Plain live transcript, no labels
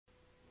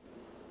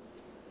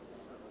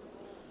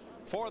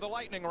for the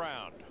lightning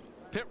round.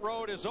 Pit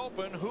road is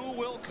open. Who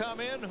will come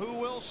in? Who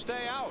will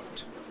stay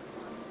out?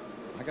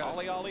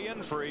 Ollie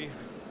in free.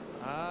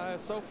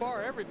 So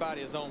far,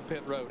 everybody is on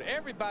pit road.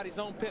 Everybody's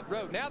on pit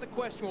road. Now the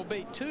question will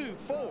be 2,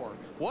 4.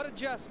 What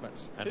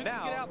adjustments? And who now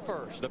can get out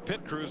first? The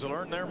pit crews will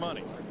earn their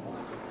money.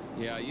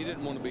 Yeah, you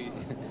didn't want to be.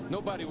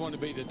 Nobody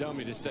wanted to be the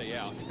dummy to stay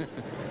out.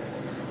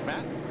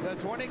 Matt? The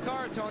 20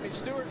 car, Tony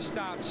Stewart,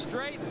 stopped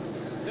straight.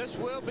 This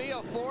will be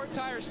a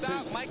 4-tire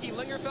stop. Mikey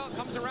Lingerfeld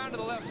comes around to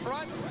the left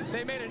front.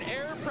 They made an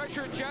air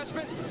pressure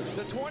adjustment.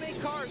 The 20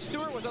 car,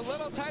 Stewart, was a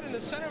little tight in the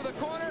center of the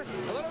corner.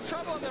 A little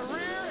trouble in the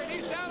rear, and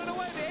he's down and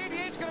away. The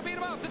 88's going to beat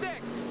him off the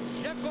deck.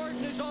 Jeff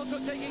Gordon is also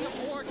taking a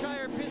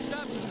 4-tire pit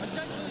stop.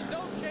 Essentially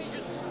no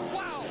changes.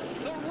 Wow,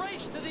 the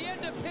race to the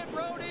end of pit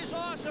road is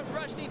awesome.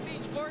 Rusty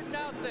beats Gordon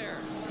out there.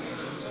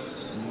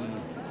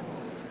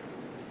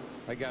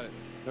 I got it.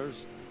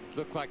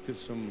 Looked like there's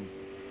some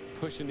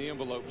pushing the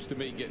envelopes to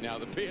me getting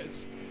out of the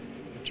pits.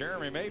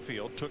 Jeremy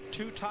Mayfield took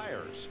 2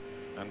 tires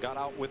and got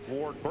out with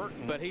Ward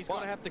Burton. But he's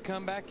going to have to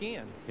come back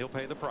in. He'll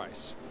pay the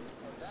price.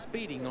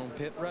 Speeding on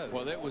pit road.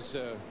 Well, that was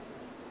the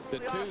 2.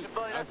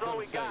 That's all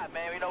we got,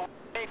 man. You know,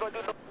 we ain't gonna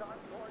do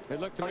it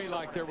looked to me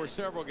like there were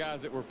several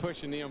guys that were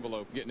pushing the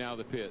envelope getting out of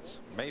the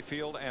pits.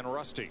 Mayfield and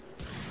Rusty.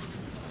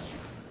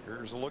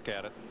 Here's a look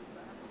at it.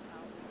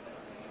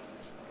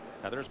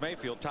 Now there's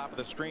Mayfield, top of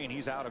the screen.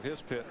 He's out of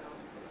his pit.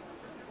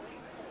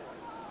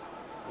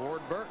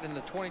 Ward Burton in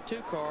the 22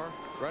 car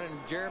running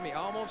Jeremy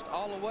almost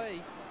all the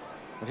way.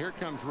 But here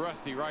comes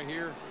Rusty right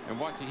here, and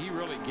watch it. He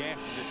really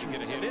gasses it to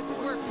get ahead. This is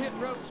where pit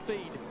road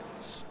speed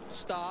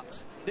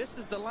stops. This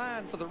is the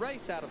line for the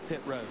race out of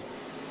pit road.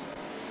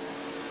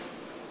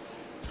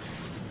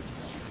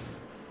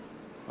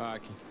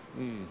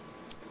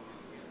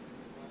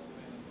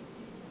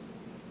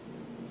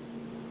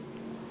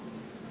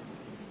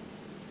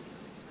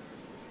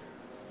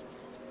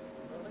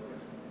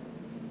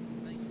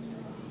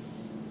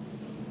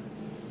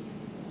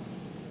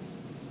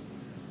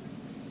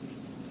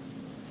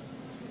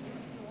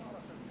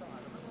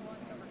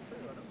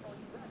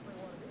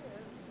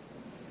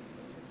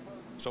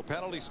 So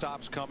penalty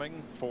stops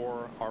coming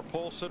for our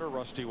pole sitter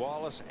Rusty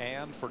Wallace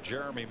and for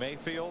Jeremy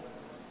Mayfield.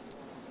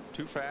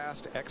 Too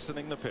fast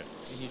exiting the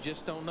pits. And you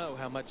just don't know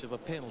how much of a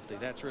penalty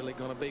that's really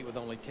going to be with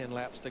only 10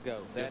 laps to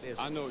go. That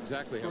is I know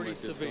exactly how much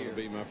it's going to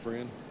be, my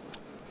friend.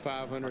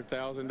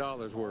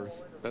 $500,000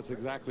 worth. That's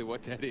exactly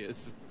what that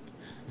is.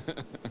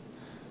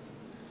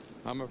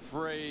 I'm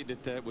afraid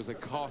that was a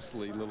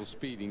costly little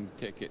speeding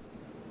ticket.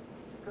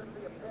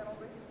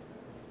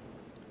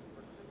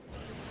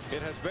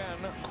 It has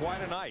been quite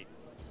a night.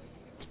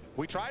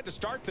 We tried to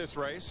start this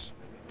race,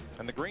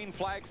 and the green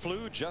flag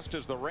flew just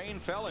as the rain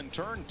fell in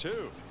turn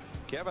 2.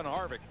 Kevin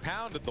Harvick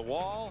pounded the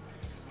wall.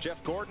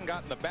 Jeff Gordon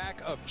got in the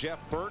back of Jeff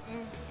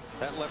Burton.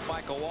 That left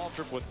Michael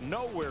Waltrip with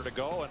nowhere to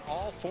go, and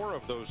all 4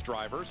 of those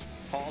drivers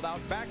hauled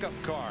out backup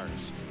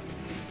cars.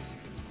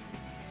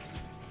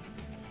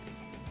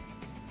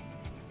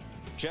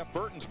 Jeff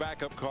Burton's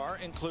backup car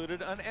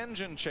included an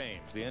engine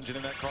change. The engine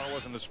in that car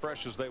wasn't as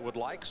fresh as they would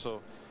like,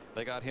 so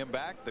they got him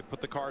back. They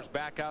put the cars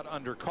back out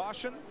under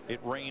caution.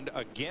 It rained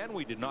again.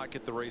 We did not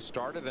get the race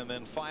started, and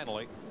then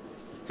finally,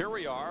 here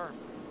we are.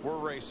 We're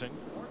racing.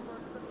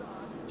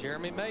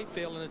 Jeremy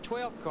Mayfield in the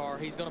 12 car.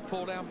 He's going to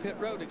pull down pit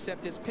road,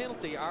 except his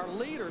penalty. Our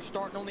leader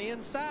starting on the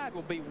inside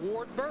will be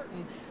Ward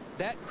Burton.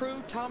 That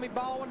crew, Tommy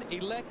Baldwin,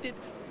 elected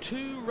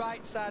 2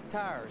 right side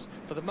tires.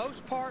 For the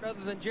most part,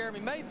 other than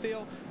Jeremy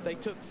Mayfield, they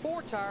took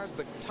 4 tires,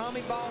 but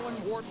Tommy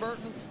Baldwin, Ward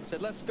Burton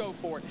said, let's go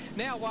for it.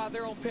 Now, while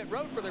they're on pit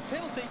road for their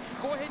penalty,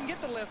 go ahead and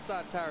get the left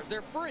side tires.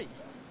 They're free.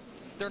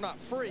 They're not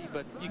free,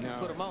 but you can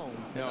put them on.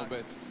 No,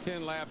 but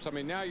 10 laps, I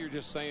mean, now you're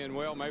just saying,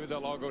 well, maybe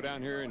they'll all go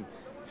down here and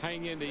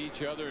hang into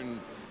each other, and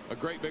a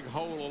great big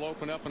hole will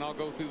open up, and I'll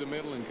go through the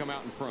middle and come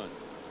out in front.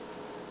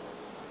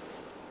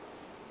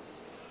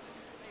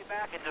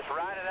 back and just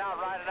ride it out,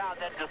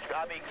 and then just,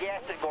 I mean,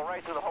 gas it and go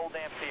right through the whole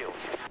damn field.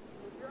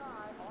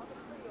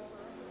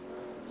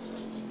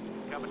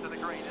 Coming to the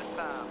green this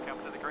time.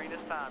 Coming to the green this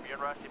time. You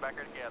and Rusty back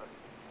here together.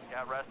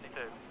 Got Rusty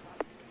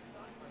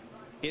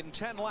too. In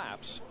 10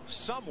 laps,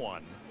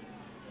 someone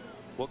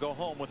will go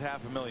home with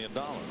 $500,000.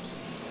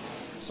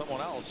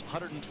 Someone else,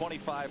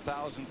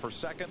 $125,000 for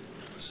second,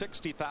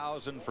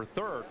 $60,000 for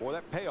third. Boy,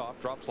 that payoff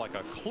drops like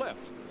a cliff.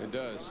 It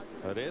does.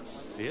 But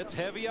it's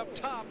heavy up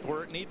top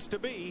where it needs to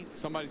be.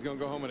 Somebody's going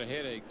to go home with a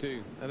headache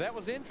too. Now, that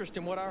was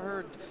interesting what I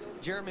heard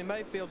Jeremy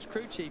Mayfield's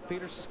crew chief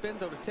Peter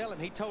Suspenzo to tell him.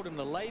 He told him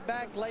to lay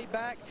back,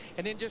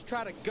 and then just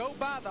try to go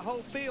by the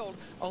whole field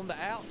on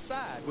the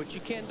outside, which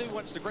you can do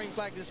once the green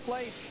flag is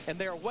displayed. And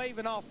they're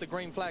waving off the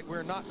green flag.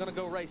 We're not going to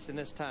go racing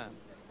this time.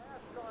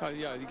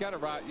 Yeah, you got to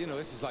ride. You know,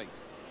 this is like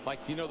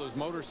you know those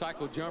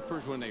motorcycle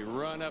jumpers when they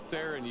run up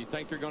there and you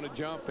think they're going to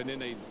jump and then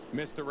they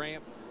miss the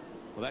ramp.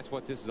 Well, that's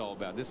what this is all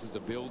about. This is to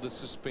build the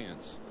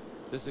suspense.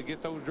 This is to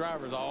get those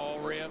drivers all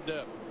revved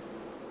up.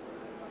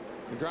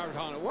 The drivers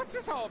hollering, what's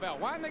this all about?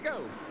 Why didn't they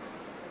go?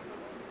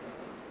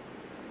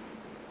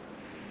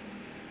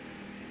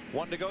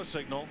 1 to go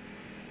signal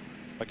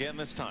again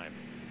this time.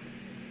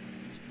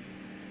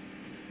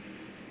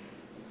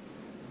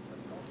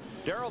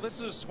 Darrell, this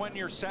is when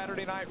your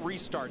Saturday night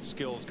restart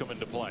skills come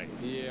into play.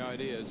 Yeah,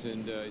 it is,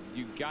 and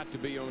you've got to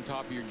be on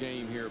top of your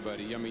game here,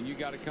 buddy. I mean, you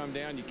got to come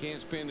down. You can't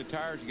spin the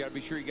tires. You got to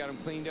be sure you got them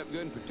cleaned up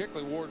good, and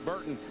particularly Ward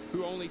Burton,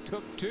 who only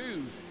took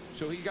 2.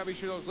 So he's got to be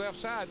sure those left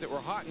sides that were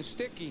hot and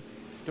sticky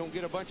don't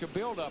get a bunch of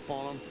buildup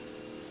on them.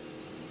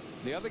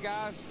 The other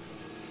guys,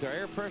 their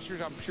air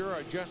pressures, I'm sure, are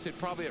adjusted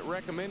probably at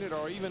recommended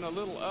or even a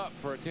little up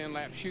for a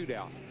 10-lap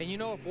shootout. And you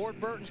know, if Ward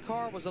Burton's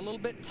car was a little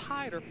bit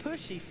tight or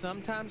pushy,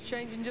 sometimes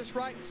changing just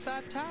right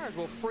side tires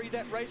will free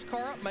that race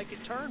car up, make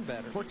it turn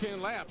better. For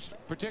 10 laps,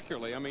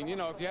 particularly. I mean, you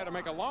know, if you had to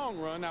make a long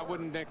run, I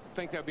wouldn't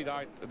think that would be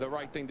the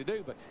right thing to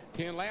do. But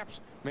 10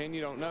 laps, man, you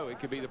don't know. It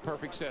could be the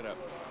perfect setup.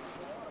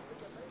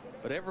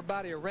 But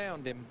everybody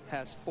around him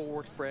has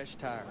 4 fresh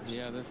tires.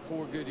 Yeah, there's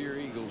 4 Goodyear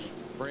Eagles,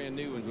 brand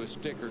new ones with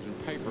stickers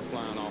and paper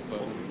flying off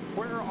of them.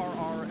 Where are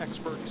our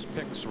experts'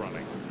 picks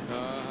running?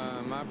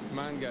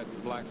 Mine got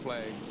black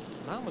flag.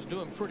 Mine was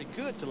doing pretty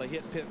good till he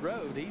hit pit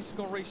road. He's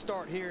going to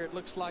restart here, it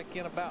looks like,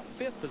 in about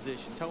 5th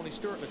position. Tony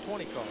Stewart in the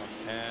 20 car.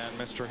 And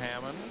Mr.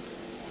 Hammond.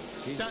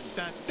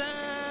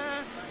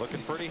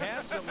 Looking pretty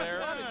handsome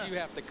there. Why did you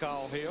have to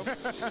call him?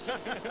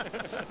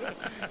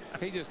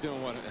 He's just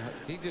doing what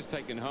he's just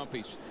taking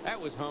Humpy's. That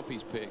was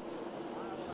Humpy's pick.